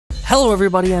Hello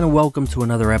everybody and welcome to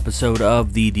another episode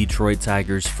of the Detroit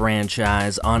Tigers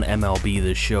franchise on MLB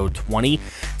The Show 20.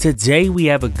 Today we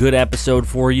have a good episode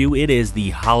for you. It is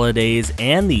the holidays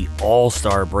and the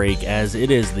All-Star break as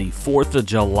it is the 4th of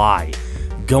July.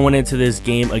 Going into this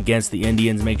game against the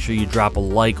Indians, make sure you drop a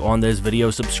like on this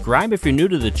video, subscribe if you're new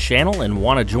to the channel and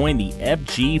want to join the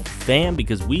FG fam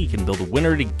because we can build a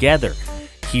winner together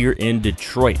here in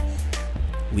Detroit.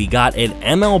 We got an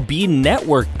MLB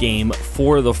Network game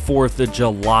for the 4th of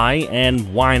July,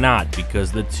 and why not?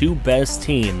 Because the two best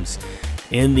teams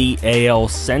in the AL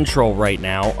Central right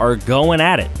now are going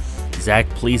at it. Zach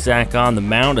Plesac on the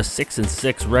mound, a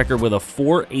 6-6 record with a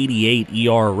 4.88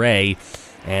 ERA,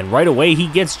 and right away he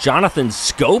gets Jonathan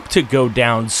Schoop to go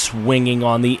down swinging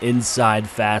on the inside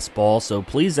fastball, so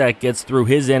Plesac gets through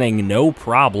his inning no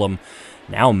problem.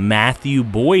 Now Matthew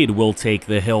Boyd will take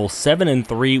the hill,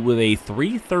 7-3 with a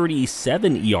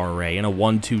 3.37 ERA and a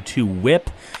 1.22 whip.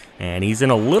 And he's in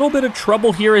a little bit of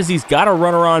trouble here as he's got a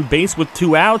runner on base with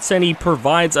 2 outs, and he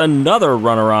provides another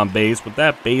runner on base with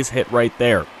that base hit right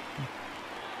there.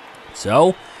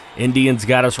 So, Indians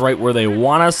got us right where they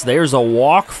want us. There's a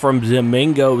walk from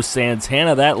Domingo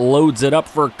Santana. That loads it up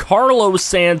for Carlos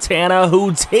Santana,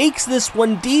 who takes this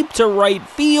one deep to right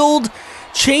field.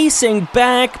 Chasing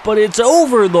back, but it's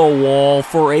over the wall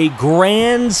for a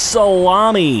grand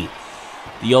salami.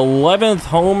 The 11th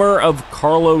homer of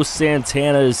Carlos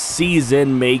Santana's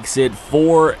season makes it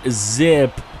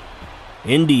 4-zip.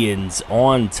 Indians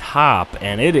on top,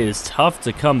 and it is tough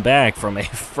to come back from a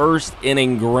first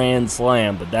inning grand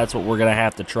slam, but that's what we're going to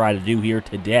have to try to do here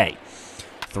today.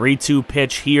 3-2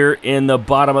 pitch here in the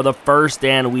bottom of the first,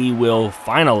 and we will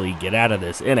finally get out of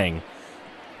this inning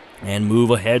and move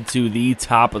ahead to the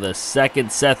top of the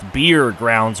second. Seth Beer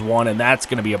grounds one, and that's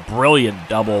going to be a brilliant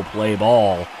double play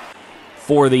ball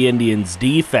for the Indians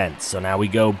defense. So now we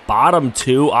go bottom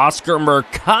 2. Oscar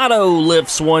Mercado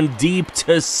lifts one deep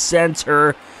to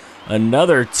center.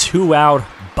 Another 2-out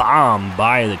bomb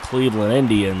by the Cleveland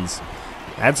Indians.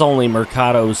 That's only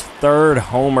Mercado's 3rd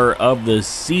homer of the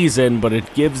season, but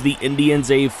it gives the Indians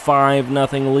a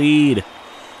 5-0 lead.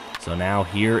 So now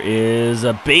here is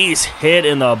a base hit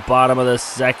in the bottom of the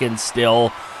second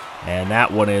still, and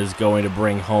that one is going to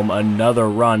bring home another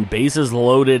run. Bases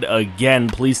loaded again.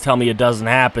 Please tell me it doesn't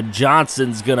happen.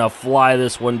 Johnson's going to fly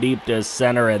this one deep to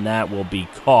center, and that will be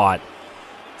caught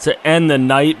to end the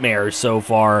nightmare so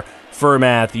far for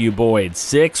Matthew Boyd.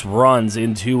 6 runs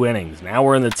in 2 innings. Now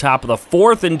we're in the top of the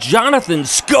 4th, and Jonathan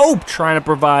Schoop trying to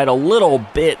provide a little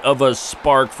bit of a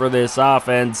spark for this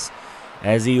offense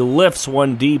as he lifts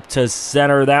one deep to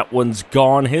center. That one's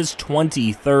gone. His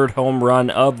 23rd home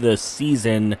run of the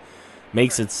season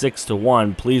makes it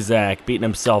 6-1. Plesac beating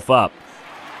himself up.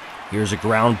 Here's a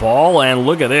ground ball, and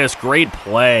look at this. Great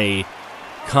play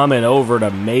coming over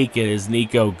to make it is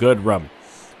Nico Goodrum.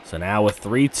 So now a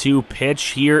 3-2 pitch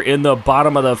here in the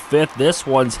bottom of the 5th. This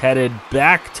one's headed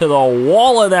back to the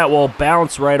wall, and that will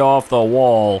bounce right off the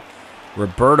wall.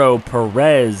 Roberto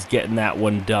Perez getting that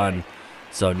one done.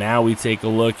 So now we take a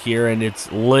look here, and it's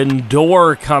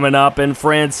Lindor coming up, and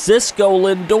Francisco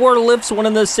Lindor lifts one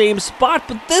in the same spot,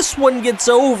 but this one gets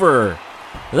over.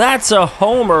 That's a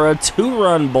homer, a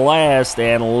 2-run blast,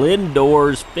 and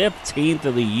Lindor's 15th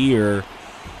of the year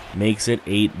makes it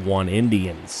 8-1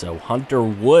 Indians. So Hunter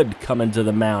Wood coming to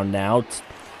the mound now.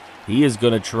 He is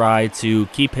going to try to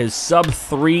keep his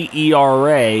sub-3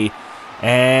 ERA,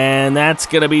 and that's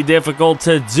going to be difficult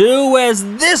to do as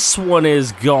this one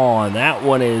is gone. That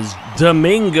one is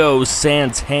Domingo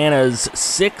Santana's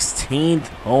 16th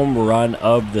home run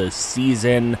of the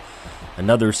season.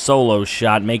 Another solo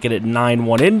shot, making it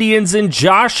 9-1 Indians, and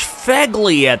Josh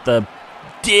Phegley at the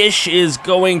dish is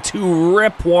going to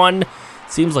rip one.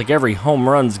 Seems like every home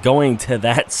run's going to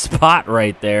that spot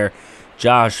right there.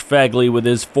 Josh Phegley with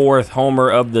his 4th homer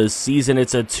of the season.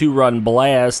 It's a 2-run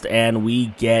blast, and we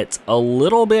get a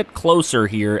little bit closer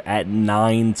here at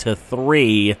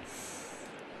 9-3.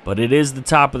 But it is the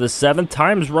top of the 7th.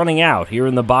 Time's running out. Here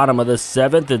in the bottom of the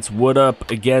 7th, it's Wood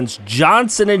up against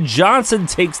Johnson, and Johnson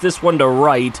takes this one to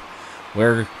right,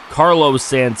 where Carlos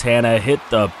Santana hit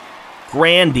the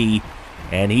Grandy,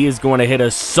 and he is going to hit a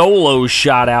solo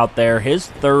shot out there, his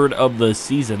 3rd of the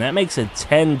season. That makes it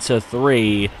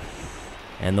 10-3.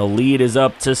 And the lead is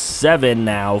up to 7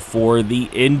 now for the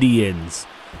Indians.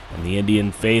 And the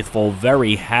Indian faithful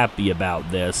very happy about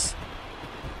this.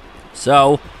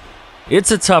 So,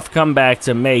 it's a tough comeback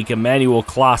to make. Emmanuel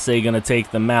Clase going to take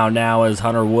the mound now as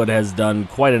Hunter Wood has done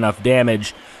quite enough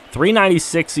damage.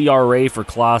 3.96 ERA for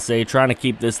Clase, trying to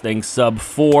keep this thing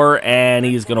sub-4, and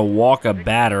he's going to walk a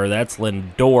batter. That's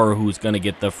Lindor who's going to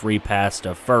get the free pass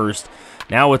to first.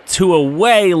 Now with 2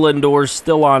 away, Lindor's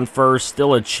still on first.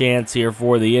 Still a chance here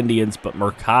for the Indians, but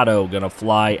Mercado going to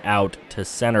fly out to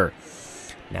center.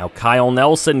 Now Kyle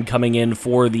Nelson coming in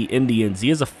for the Indians. He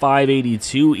has a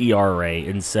 5.82 ERA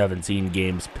in 17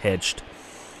 games pitched.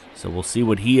 So we'll see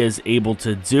what he is able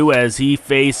to do as he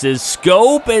faces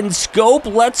Scope, and Scope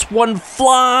lets one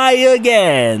fly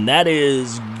again. That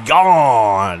is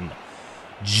gone.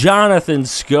 Jonathan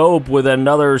Scope with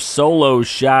another solo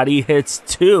shot. He hits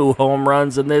 2 home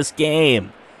runs in this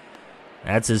game.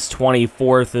 That's his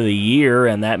 24th of the year,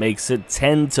 and that makes it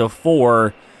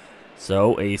 10-4.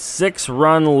 So a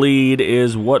 6-run lead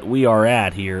is what we are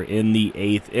at here in the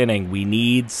 8th inning. We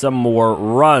need some more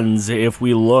runs if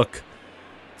we look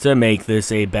to make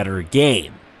this a better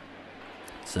game.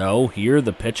 So here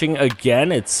the pitching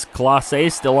again. It's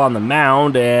Clase still on the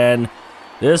mound, and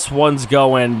this one's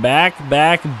going back,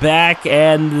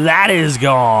 and that is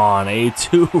gone. A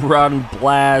 2-run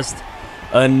blast.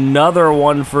 Another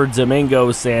one for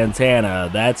Domingo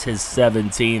Santana. That's his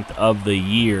 17th of the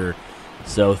year.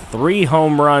 So 3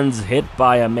 home runs hit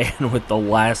by a man with the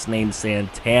last name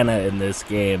Santana in this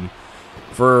game,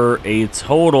 for a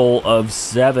total of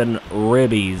 7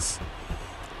 ribbies.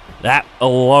 That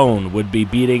alone would be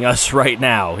beating us right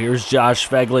now. Here's Josh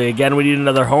Fegley again. We need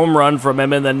another home run from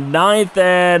him in the 9th,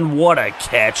 and what a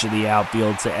catch in the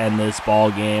outfield to end this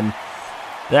ball game.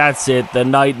 That's it. The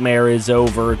nightmare is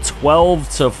over.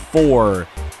 12-4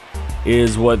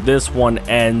 is what this one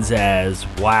ends as.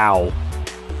 Wow.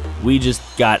 We just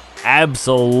got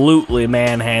absolutely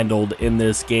manhandled in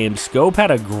this game. Scope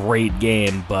had a great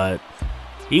game, but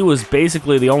he was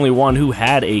basically the only one who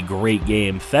had a great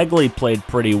game. Fegley played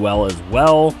pretty well as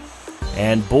well,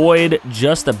 and Boyd,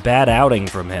 just a bad outing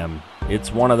from him.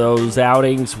 It's one of those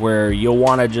outings where you'll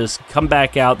want to just come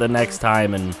back out the next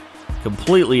time and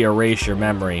completely erase your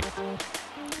memory.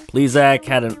 Plezak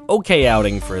had an okay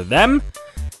outing for them,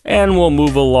 and we'll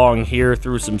move along here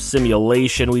through some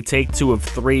simulation. We take 2 of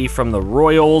 3 from the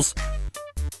Royals.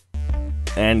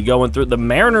 And going through, the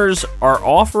Mariners are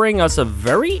offering us a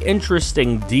very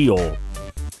interesting deal.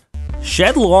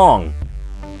 Shed Long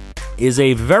is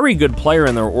a very good player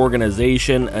in their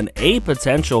organization, an A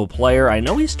potential player. I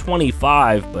know he's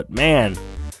 25, but man,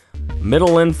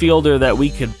 middle infielder that we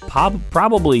could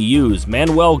probably use.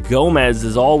 Manuel Gomez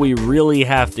is all we really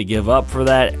have to give up for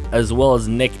that, as well as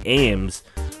Nick Ames.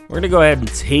 We're going to go ahead and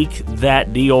take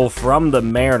that deal from the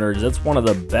Mariners. That's one of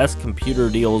the best computer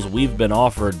deals we've been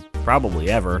offered probably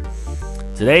ever.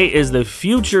 Today is the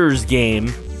futures game,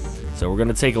 so we're going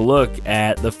to take a look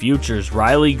at the futures.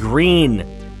 Riley Green,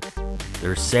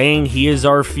 they're saying he is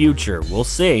our future. We'll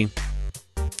see,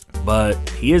 but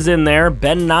he is in there.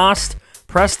 Ben Nost,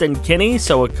 Preston Kinney,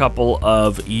 so a couple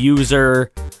of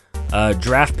user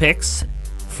draft picks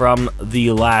from the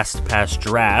past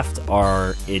draft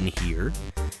are in here.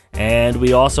 And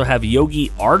we also have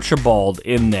Yogi Archibald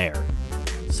in there.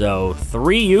 So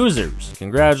 3 users.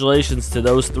 Congratulations to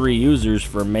those 3 users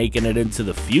for making it into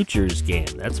the futures game.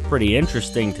 That's pretty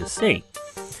interesting to see.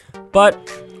 But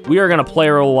we are going to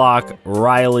player lock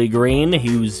Riley Green,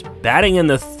 who's batting in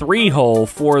the 3-hole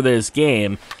for this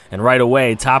game. And right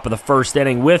away, top of the 1st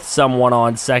inning with someone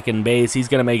on second base. He's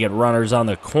going to make it runners on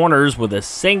the corners with a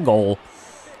single.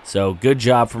 So good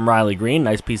job from Riley Green.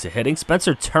 Nice piece of hitting.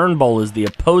 Spencer Turnbull is the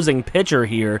opposing pitcher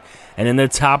here. And in the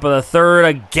top of the 3rd,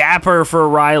 a gapper for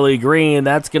Riley Green.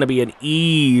 That's going to be an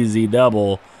easy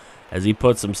double as he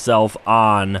puts himself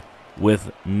on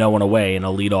with no one away in a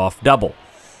leadoff double.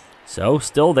 So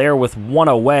still there with 1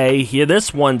 away. Here,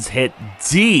 this one's hit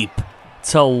deep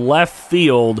to left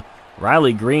field.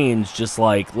 Riley Green's just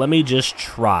like, let me just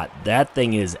trot. That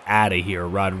thing is out of here.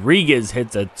 Rodriguez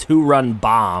hits a 2-run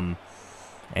bomb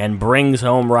and brings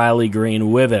home Riley Green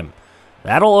with him.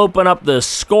 That'll open up the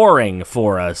scoring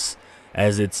for us,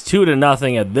 as it's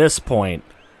 2-0 at this point.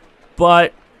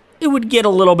 But it would get a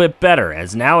little bit better,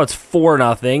 as now it's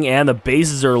 4-0, and the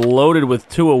bases are loaded with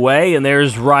 2 away, and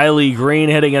there's Riley Green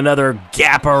hitting another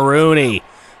gapperoonie.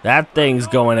 That thing's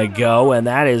going to go, and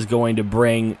that is going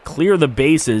to clear the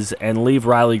bases and leave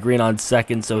Riley Green on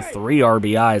second, so 3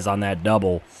 RBIs on that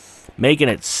double, making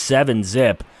it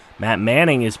 7-zip. Matt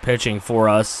Manning is pitching for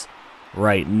us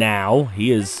right now.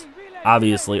 He is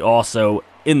obviously also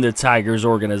in the Tigers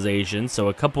organization, so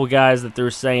a couple guys that they're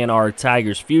saying are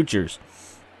Tigers futures.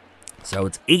 So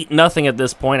it's 8-0 at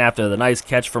this point after the nice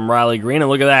catch from Riley Green, and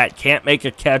look at that, can't make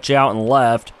a catch out and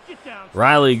left.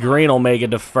 Riley Green will make it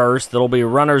to first. There'll be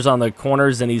runners on the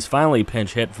corners, and he's finally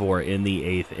pinch hit for in the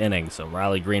 8th inning. So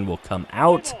Riley Green will come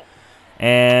out,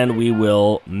 and we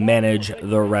will manage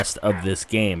the rest of this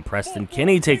game. Preston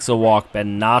Kinney takes a walk,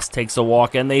 Ben Nost takes a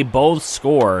walk, and they both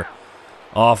score.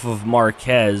 off of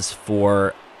Marquez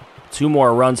for 2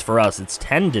 more runs for us. It's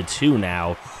 10-2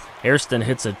 now. Hairston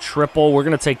hits a triple. We're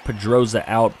going to take Pedroza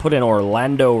out, put in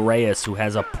Orlando Reyes, who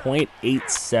has a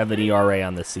 .87 ERA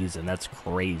on the season. That's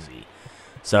crazy.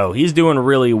 So he's doing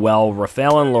really well.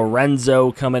 Rafael and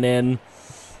Lorenzo coming in.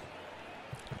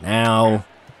 Now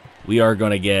we are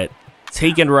going to get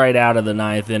taken right out of the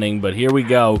 9th inning, but here we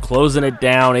go. Closing it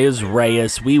down is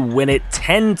Reyes. We win it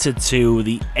 10-2.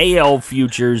 The AL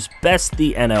futures best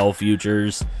the NL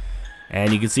futures.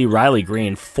 And you can see Riley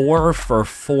Green 4 for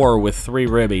 4 with 3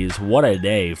 ribbies. What a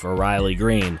day for Riley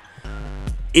Green.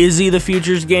 Is he the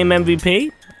futures game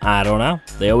MVP? I don't know.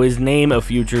 They always name a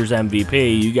futures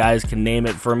MVP. You guys can name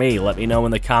it for me. Let me know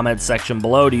in the comments section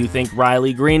below. Do you think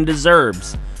Riley Green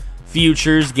deserves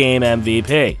futures game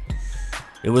MVP?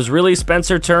 It was really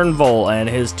Spencer Turnbull and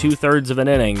his 2/3 of an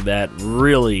inning that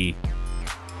really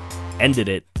ended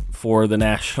it for the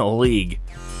National League.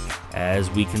 As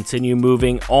we continue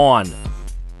moving on,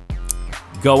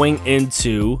 going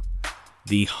into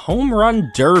the home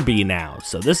run derby now.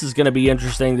 So this is going to be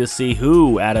interesting to see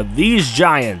who out of these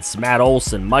giants, Matt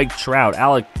Olson, Mike Trout,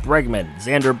 Alec Bregman,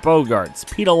 Xander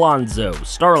Bogaerts, Pete Alonso,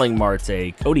 Starling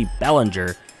Marte, Cody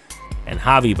Bellinger, and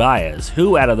Javi Baez,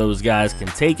 who out of those guys can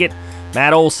take it?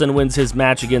 Matt Olson wins his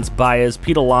match against Baez,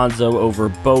 Pete Alonso over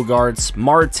Bogaerts,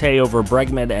 Marte over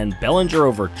Bregman, and Bellinger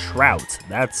over Trout.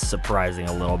 That's surprising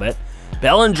a little bit.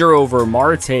 Bellinger over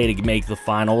Marte to make the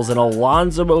finals, and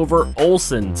Alonso over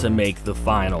Olson to make the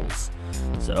finals.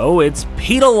 So it's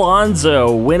Pete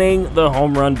Alonso winning the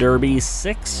home run derby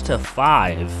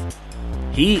 6-5.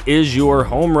 He is your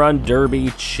home run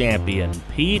derby champion,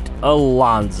 Pete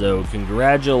Alonso.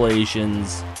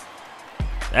 Congratulations.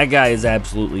 That guy is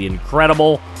absolutely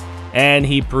incredible, and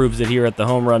he proves it here at the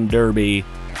home run derby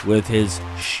with his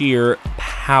sheer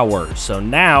power. So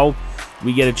now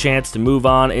we get a chance to move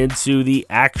on into the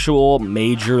actual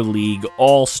Major League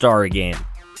All-Star game.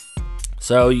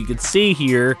 So you can see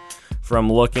here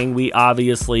from looking, we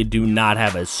obviously do not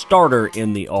have a starter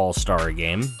in the All-Star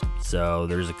game. So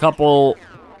there's a couple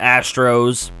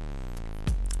Astros,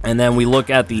 and then we look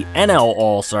at the NL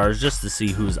All-Stars just to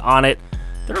see who's on it.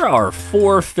 There are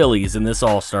 4 Phillies in this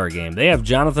All-Star game. They have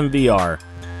Jonathan Villar,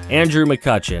 Andrew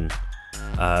McCutchen,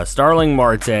 Starling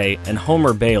Marte, and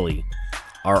Homer Bailey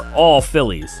are all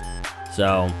Phillies.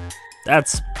 So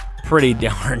that's pretty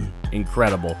darn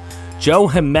incredible. Joe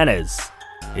Jimenez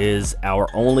is our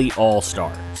only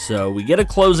All-Star. So we get a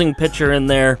closing pitcher in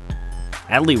there.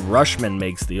 Adley Rutschman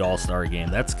makes the All-Star game.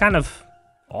 That's kind of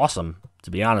awesome,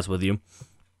 to be honest with you.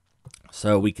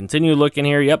 So we continue looking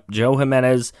here. Yep, Joe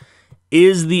Jimenez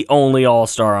is the only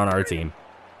All-Star on our team.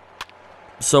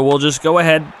 So we'll just go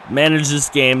ahead, manage this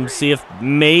game, see if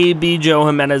maybe Joe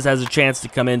Jimenez has a chance to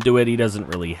come into it. He doesn't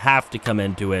really have to come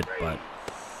into it, but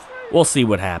we'll see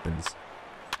what happens.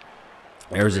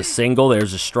 There's a single,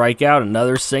 there's a strikeout,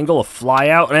 another single, a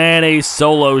flyout, and a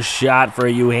solo shot for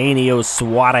Eugenio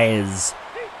Suarez.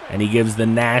 And he gives the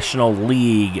National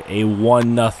League a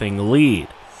 1-0 lead.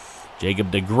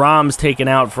 Jacob deGrom's taken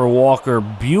out for Walker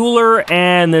Buehler,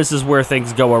 and this is where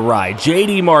things go awry.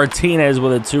 JD Martinez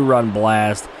with a 2-run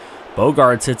blast.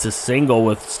 Bogaerts hits a single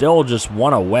with still just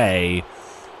 1 away,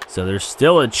 so there's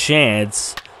still a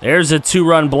chance. There's a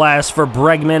 2-run blast for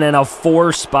Bregman, and a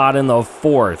 4 spot in the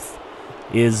 4th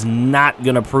is not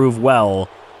going to prove well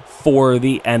for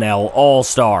the NL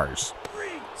All-Stars.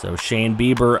 So Shane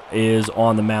Bieber is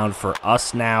on the mound for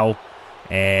us now,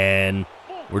 and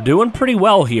we're doing pretty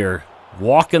well here.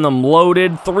 Walking them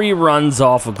loaded, 3 runs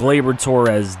off of Gleyber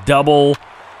Torres double.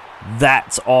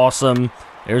 That's awesome.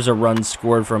 There's a run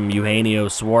scored from Eugenio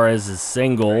Suarez's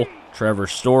single. Trevor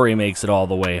Story makes it all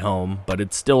the way home, but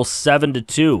it's still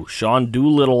 7-2. Sean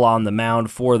Doolittle on the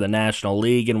mound for the National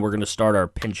League, and we're going to start our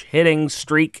pinch hitting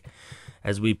streak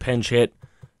as we pinch hit.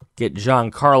 Get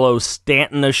Giancarlo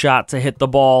Stanton a shot to hit the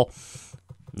ball.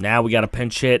 Now we got a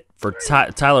pinch hit for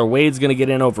Tyler Wade's going to get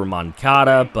in over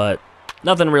Moncada, but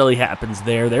nothing really happens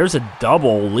there. There's a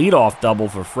double, leadoff double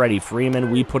for Freddie Freeman.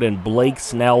 We put in Blake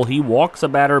Snell. He walks a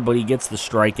batter, but he gets the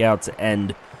strikeout to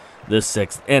end the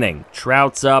 6th inning.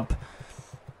 Trout's up,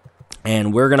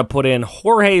 and we're going to put in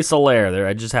Jorge Soler. There,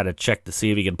 I just had to check to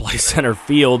see if he can play center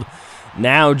field.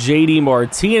 Now JD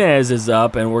Martinez is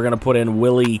up, and we're going to put in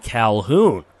Willie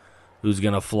Calhoun, who's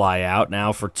going to fly out.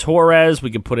 Now for Torres,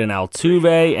 we can put in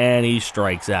Altuve, and he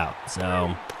strikes out.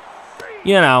 So,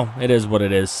 you know, it is what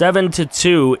it is.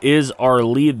 7-2 is our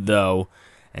lead, though,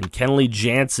 and Kenley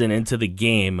Jansen into the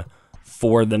game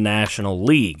for the National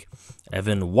League.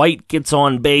 Evan White gets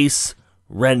on base.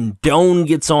 Rendon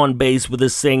gets on base with a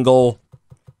single.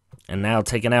 And now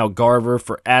taking out Garver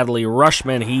for Adley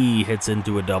Rushman. He hits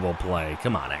into a double play.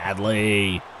 Come on,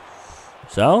 Adley.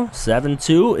 So,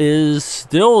 7-2 is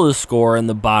still the score in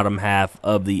the bottom half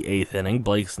of the 8th inning.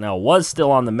 Blake Snell was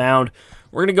still on the mound.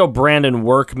 We're going to go Brandon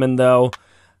Workman, though.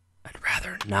 I'd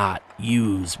rather not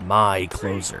use my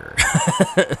closer.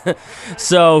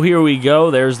 So, here we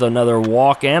go. There's another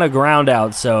walk and a ground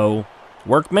out. So,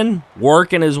 Workman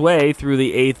working his way through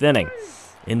the 8th inning.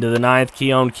 Into the 9th,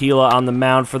 Keon Keela on the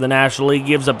mound for the National League.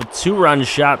 Gives up a 2-run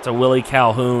shot to Willie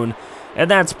Calhoun. And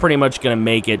that's pretty much going to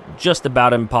make it just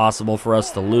about impossible for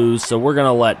us to lose. So we're going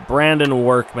to let Brandon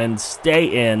Workman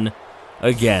stay in.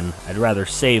 Again, I'd rather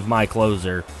save my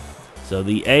closer. So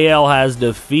the AL has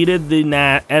defeated the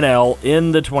NL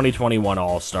in the 2021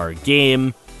 All-Star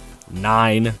Game,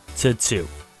 9-2.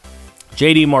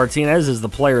 JD Martinez is the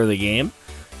player of the game.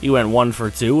 He went 1 for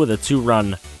 2 with a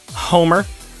 2-run homer.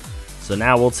 So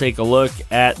now we'll take a look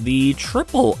at the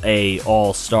AAA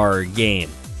All-Star Game.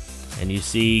 And you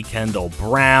see Kendall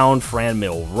Brown,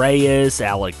 Franmil Reyes,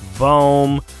 Alec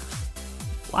Boehm.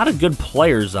 A lot of good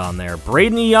players on there.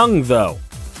 Braden Young, though,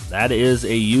 that is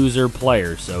a user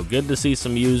player. So good to see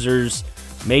some users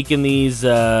making these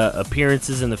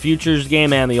appearances in the Futures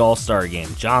Game and the All-Star Game.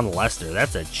 John Lester,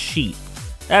 that's a cheat.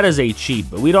 That is a cheat,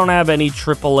 but we don't have any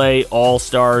AAA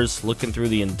All-Stars. Looking through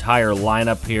the entire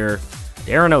lineup here.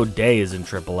 Darren O'Day is in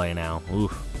AAA now. Ooh,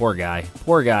 poor guy.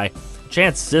 Poor guy.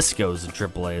 Chance Cisco's in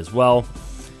AAA as well.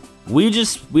 We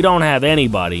don't have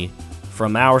anybody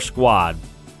from our squad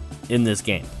in this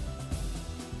game.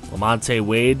 Lamonte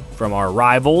Wade from our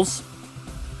rivals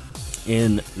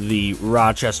in the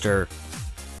Rochester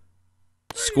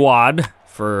squad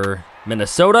for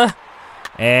Minnesota.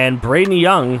 And Braden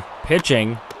Young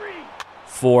pitching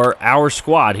for our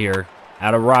squad here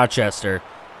out of Rochester.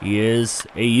 He is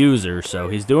a user, so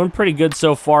he's doing pretty good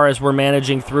so far as we're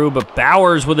managing through. But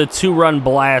Bowers with a 2-run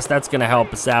blast, that's going to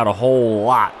help us out a whole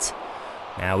lot.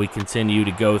 Now we continue to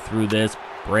go through this.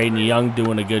 Braden Young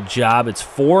doing a good job. It's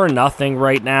 4-0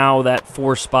 right now, that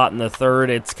 4 spot in the 3rd.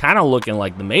 It's kind of looking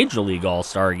like the Major League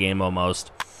All-Star Game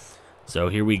almost. So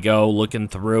here we go, looking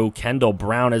through. Kendall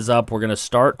Brown is up. We're going to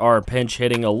start our pinch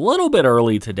hitting a little bit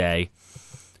early today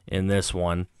in this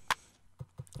one.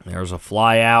 There's a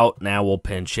fly out. Now we'll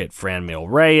pinch hit Franmil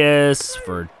Reyes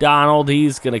for Donald.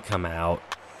 He's going to come out.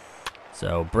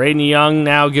 So Braden Young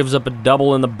now gives up a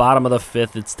double in the bottom of the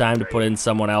 5th. It's time to put in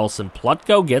someone else, and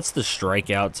Plutko gets the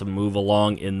strikeout to move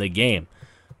along in the game.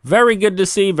 Very good to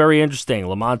see. Very interesting.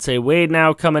 Lamonte Wade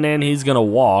now coming in. He's going to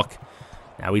walk.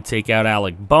 Now we take out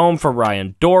Alec Boehm for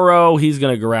Ryan Doro. He's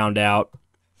going to ground out.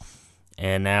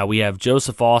 And now we have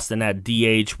Joseph Austin at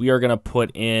DH. We are going to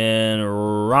put in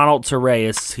Ronald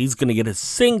Torreyes. He's going to get a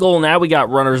single. Now we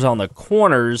got runners on the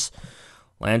corners.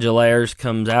 Langeliers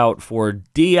comes out for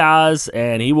Diaz,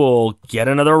 and he will get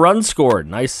another run scored.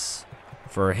 Nice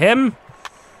for him.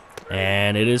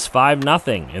 And it is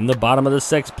 5-0. In the bottom of the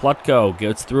 6th, Plutko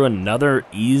gets through another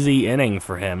easy inning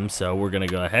for him. So we're going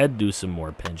to go ahead, do some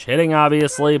more pinch hitting,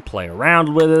 obviously. Play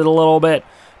around with it a little bit.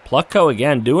 Plutko,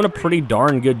 again, doing a pretty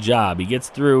darn good job. He gets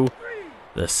through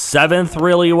the 7th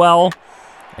really well.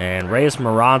 And Reyes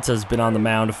Maranta has been on the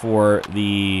mound for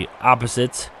the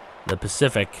opposite, the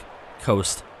Pacific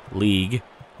Coast League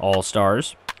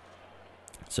All-Stars.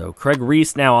 So Craig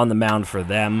Reese now on the mound for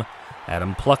them.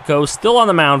 Adam Plutko still on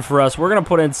the mound for us. We're going to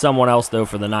put in someone else, though,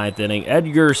 for the 9th inning.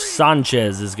 Edgar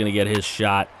Sanchez is going to get his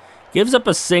shot. Gives up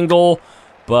a single,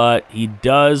 but he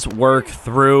does work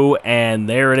through, and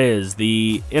there it is.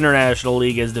 The International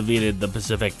League has defeated the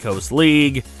Pacific Coast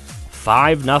League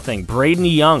 5-0. Braden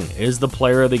Young is the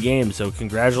player of the game, so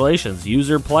congratulations,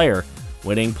 user player,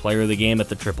 winning player of the game at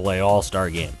the AAA All-Star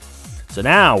Game. So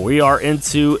now we are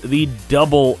into the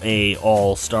AA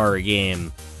All-Star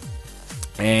Game.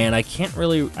 And I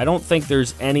don't think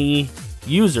there's any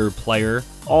user player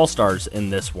All-Stars in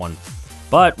this one.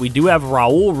 But we do have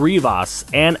Raul Rivas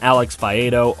and Alex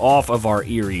Faedo off of our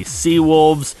Erie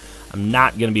Seawolves. I'm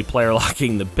not going to be player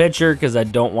locking the pitcher because I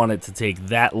don't want it to take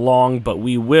that long, but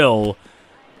we will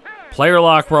player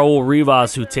lock Raul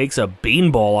Rivas, who takes a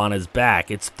beanball on his back.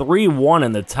 It's 3-1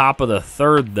 in the top of the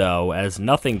 3rd, though, as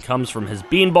nothing comes from his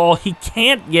beanball. He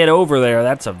can't get over there.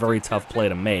 That's a very tough play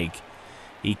to make.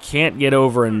 He can't get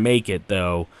over and make it,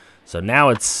 though. So now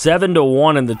it's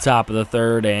 7-1 in the top of the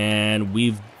 3rd, and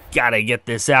we've got to get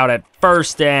this out at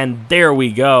first, and there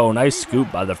we go. Nice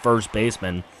scoop by the first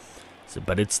baseman.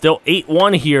 But it's still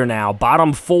 8-1 here now.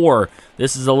 Bottom 4.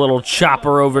 This is a little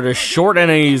chopper over to short, and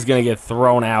he's going to get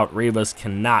thrown out. Rivas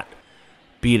cannot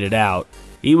beat it out.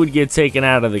 He would get taken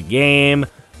out of the game.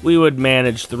 We would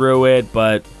manage through it,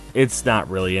 but it's not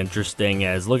really interesting,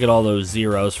 as look at all those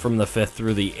zeros from the 5th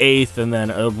through the 8th, and then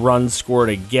a run scored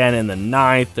again in the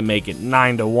 9th to make it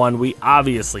 9-1. We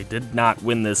obviously did not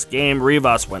win this game.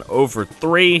 Rivas went 0 for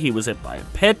 3. He was hit by a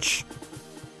pitch.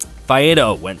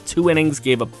 Faedo went 2 innings,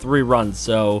 gave up 3 runs,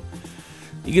 so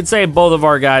you could say both of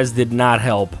our guys did not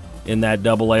help in that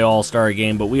AA All-Star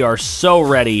game, but we are so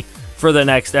ready for the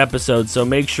next episode, so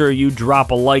make sure you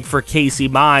drop a like for Casey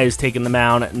Mize taking the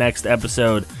mound next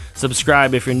episode.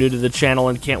 Subscribe if you're new to the channel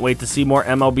and can't wait to see more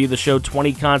MLB The Show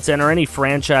 20 content or any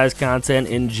franchise content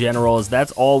in general, as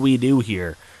that's all we do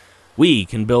here. We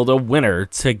can build a winner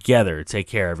together. Take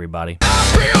care, everybody.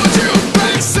 I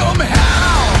feel you somehow.